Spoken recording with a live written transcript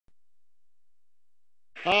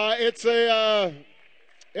It's a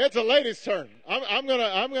lady's turn.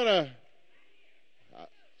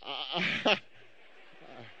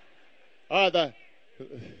 Uh, the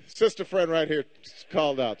sister friend right here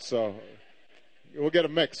called out, so we'll get a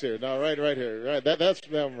mix here. No, right here. Right, that's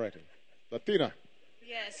them right here. Latina.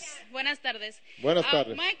 Yes. Buenas tardes. Buenas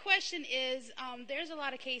tardes. My question is, there's a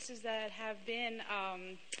lot of cases that have been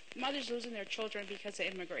mothers losing their children because of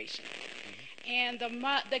immigration, and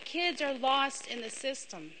the kids are lost in the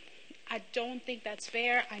system. I don't think that's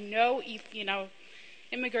fair. I know,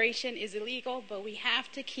 immigration is illegal, but we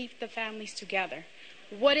have to keep the families together.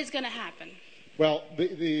 What is going to happen? Well,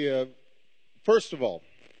 first of all,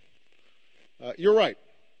 you're right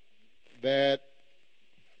that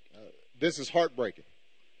this is heartbreaking.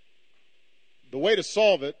 The way to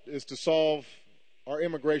solve it is to solve our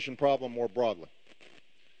immigration problem more broadly.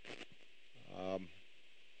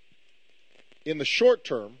 In the short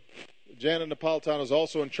term, Janet Napolitano is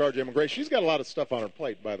also in charge of immigration. She's got a lot of stuff on her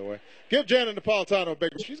plate, by the way. Give Janet Napolitano a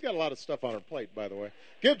big. She's got a lot of stuff on her plate, by the way.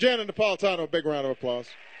 Give Janet Napolitano a big round of applause.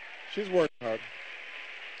 She's working hard.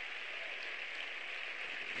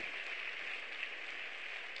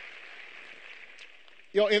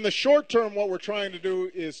 In the short term, what we're trying to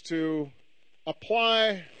do is to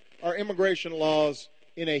apply our immigration laws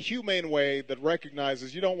in a humane way that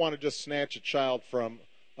recognizes you don't want to just snatch a child from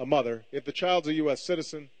a mother. If the child's a U.S.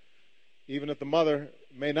 citizen, even if the mother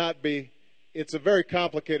may not be, it's a very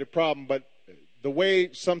complicated problem, but the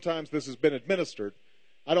way sometimes this has been administered,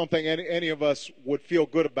 I don't think any of us would feel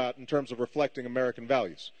good about in terms of reflecting American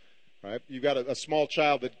values. Right? You've got a small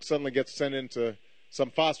child that suddenly gets sent into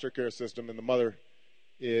some foster care system and the mother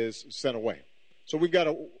is sent away. So we've got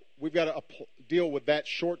to deal with that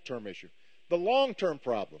short-term issue. The long-term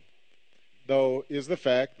problem, though, is the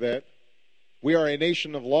fact that we are a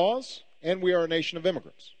nation of laws and we are a nation of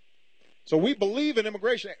immigrants. So we believe in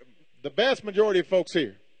immigration. The vast majority of folks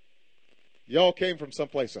here, y'all came from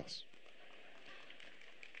someplace else.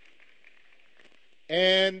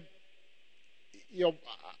 And,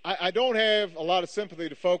 I don't have a lot of sympathy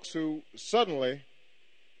to folks who suddenly,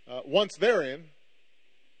 once they're in,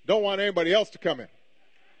 don't want anybody else to come in.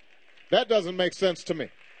 That doesn't make sense to me.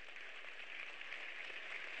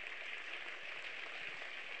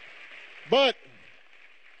 But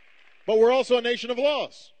we're also a nation of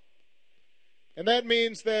laws. And that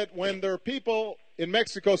means that when there are people in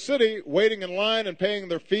Mexico City waiting in line and paying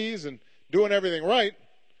their fees and doing everything right,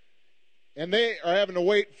 and they are having to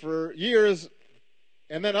wait for years,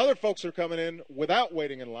 and then other folks are coming in without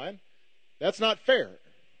waiting in line, that's not fair.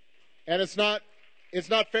 And it's not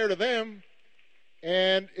fair to them,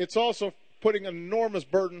 and it's also putting an enormous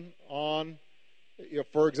burden on,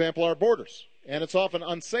 for example, our borders. And it's often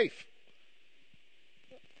unsafe.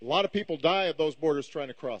 A lot of people die at those borders trying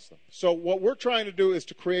to cross them. So what we're trying to do is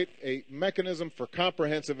to create a mechanism for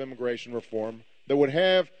comprehensive immigration reform that would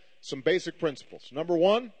have some basic principles. Number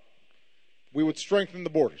one, we would strengthen the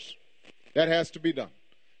borders. That has to be done.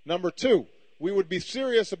 Number two, we would be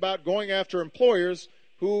serious about going after employers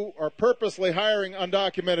who are purposely hiring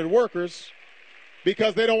undocumented workers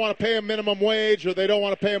because they don't want to pay them minimum wage or they don't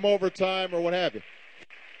want to pay them overtime or what have you.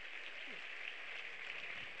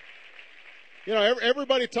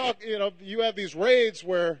 Everybody talk, you have these raids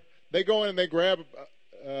where they go in and they grab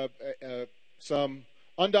some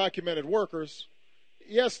undocumented workers.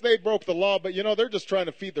 Yes, they broke the law, but, they're just trying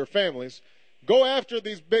to feed their families. Go after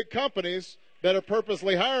these big companies that are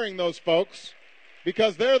purposely hiring those folks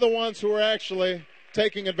because they're the ones who are actually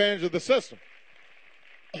taking advantage of the system.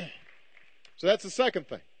 So that's the second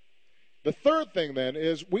thing. The third thing, then,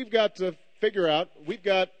 is we've got to figure out, we've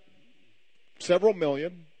got several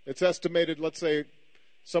million, it's estimated, let's say,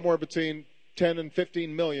 somewhere between 10 and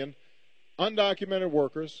 15 million undocumented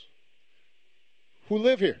workers who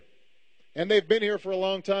live here. And they've been here for a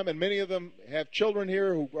long time, and many of them have children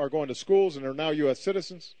here who are going to schools and are now U.S.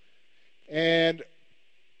 citizens. And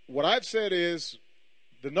what I've said is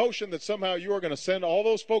the notion that somehow you are going to send all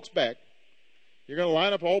those folks back, you're going to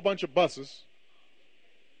line up a whole bunch of buses.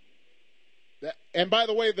 And by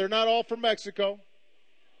the way, they're not all from Mexico.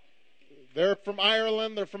 They're from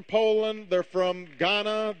Ireland, they're from Poland, they're from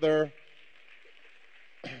Ghana,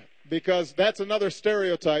 because that's another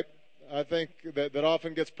stereotype, I think, that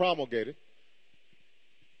often gets promulgated.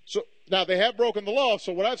 So now they have broken the law,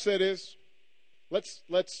 so what I've said is let's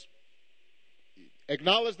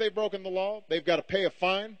acknowledge they've broken the law. They've got to pay a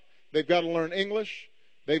fine. They've got to learn English.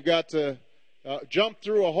 They've got to jump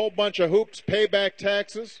through a whole bunch of hoops, pay back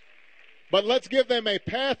taxes. But let's give them a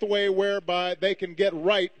pathway whereby they can get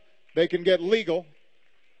right, they can get legal,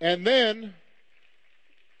 and then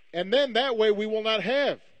that way we will not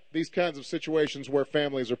have these kinds of situations where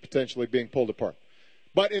families are potentially being pulled apart.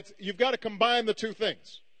 But you've got to combine the two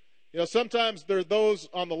things. Sometimes there are those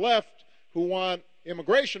on the left who want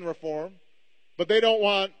immigration reform, but they don't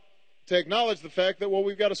want to acknowledge the fact that, well,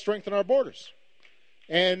 we've got to strengthen our borders.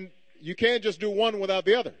 And you can't just do one without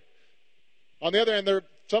the other. On the other hand, there are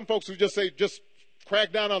some folks who just say, just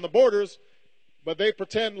crack down on the borders, but they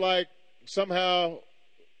pretend like somehow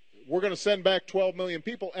we're going to send back 12 million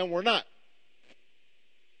people, and we're not.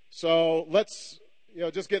 So let's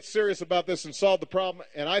just get serious about this and solve the problem,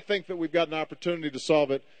 and I think that we've got an opportunity to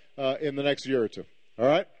solve it in the next year or two. All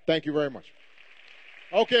right? Thank you very much.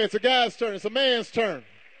 Okay, it's a guy's turn. It's a man's turn.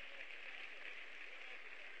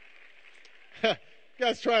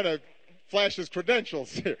 Guy's trying to flash his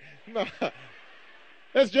credentials here. No.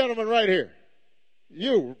 This gentleman right here.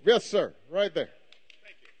 You, yes, sir, right there.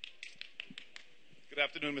 Thank you. Good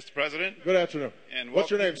afternoon, Mr. President. Good afternoon. And what's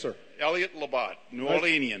your name, sir? Elliot Labat, New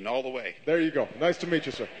Orleanian, all the way. There you go. Nice to meet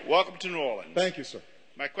you, sir. Welcome to New Orleans. Thank you, sir.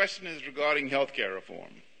 My question is regarding health care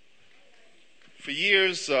reform. For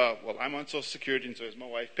years, I'm on Social Security, and so is my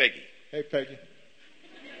wife, Peggy. Hey, Peggy.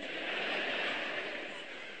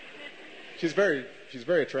 She's very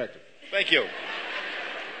attractive. Thank you.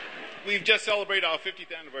 We've just celebrated our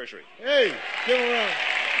 50th anniversary. Hey, give him a round.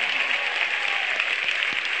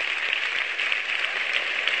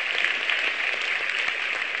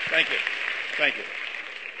 Thank you. Thank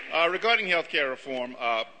you. Regarding health care reform,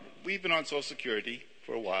 we've been on Social Security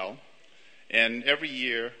for a while, and every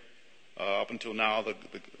year up until now, the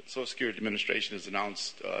Social Security Administration has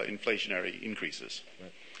announced inflationary increases.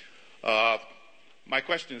 Right. My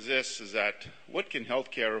question is this, is that what can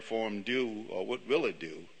health care reform do, or what will it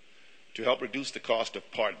do, to help reduce the cost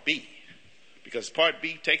of Part B? Because Part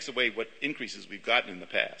B takes away what increases we've gotten in the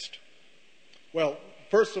past. Well,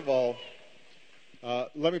 first of all,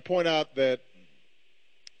 let me point out that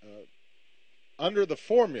under the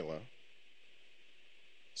formula,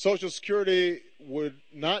 Social Security would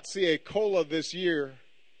not see a COLA this year,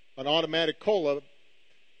 an automatic COLA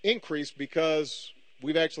increase, because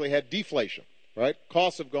we've actually had deflation, right?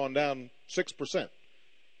 Costs have gone down 6%.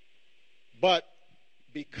 But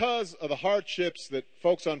because of the hardships that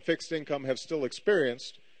folks on fixed income have still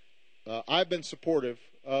experienced, I've been supportive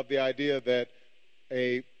of the idea that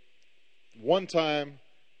a one-time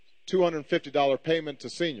 $250 payment to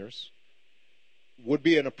seniors would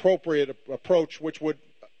be an appropriate approach, which would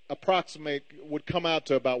come out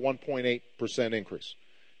to about 1.8% increase.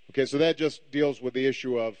 Okay, so that just deals with the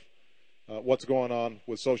issue of what's going on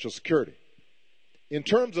with Social Security. In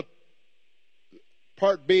terms of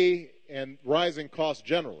Part B and rising costs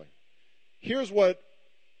generally, here's what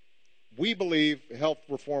we believe health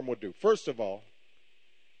reform would do. First of all,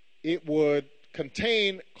 it would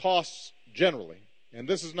contain costs generally, and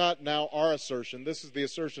this is not now our assertion, this is the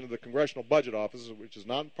assertion of the Congressional Budget Office, which is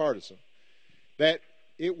nonpartisan, that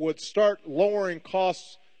it would start lowering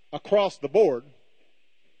costs across the board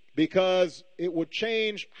because it would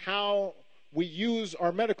change how we use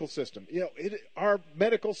our medical system. Our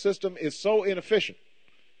medical system is so inefficient.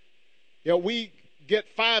 We get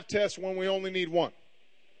 5 tests when we only need 1.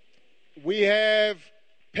 We have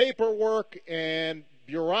paperwork and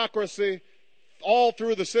bureaucracy all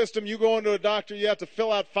through the system. You go into a doctor, you have to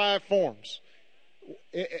fill out 5 forms.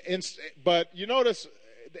 But you notice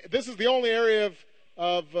this is the only area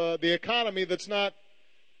of the economy that's not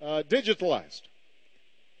digitalized.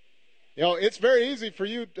 It's very easy for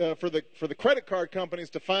you for the credit card companies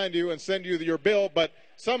to find you and send you your bill, but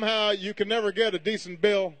somehow you can never get a decent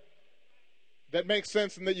bill that makes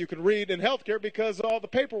sense and that you can read in healthcare because of all the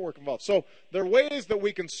paperwork involved. So there are ways that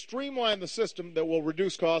we can streamline the system that will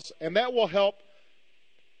reduce costs, and that will help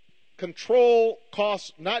control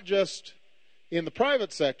costs not just in the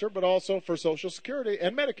private sector, but also for Social Security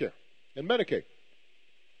and Medicare and Medicaid.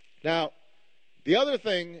 Now, the other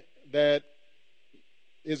thing that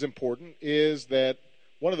is important is that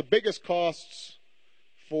one of the biggest costs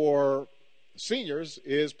for seniors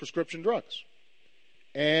is prescription drugs.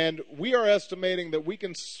 And we are estimating that we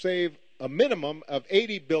can save a minimum of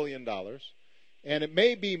 $80 billion, and it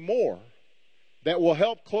may be more, that will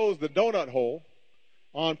help close the donut hole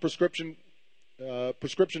on prescription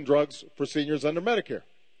drugs for seniors under Medicare.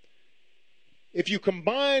 If you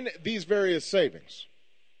combine these various savings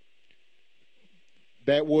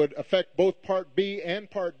that would affect both Part B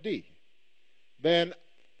and Part D, then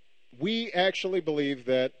we actually believe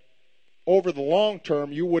that over the long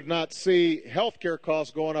term, you would not see health care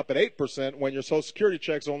costs going up at 8% when your Social Security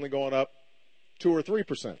check's only going up 2 or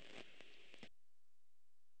 3%.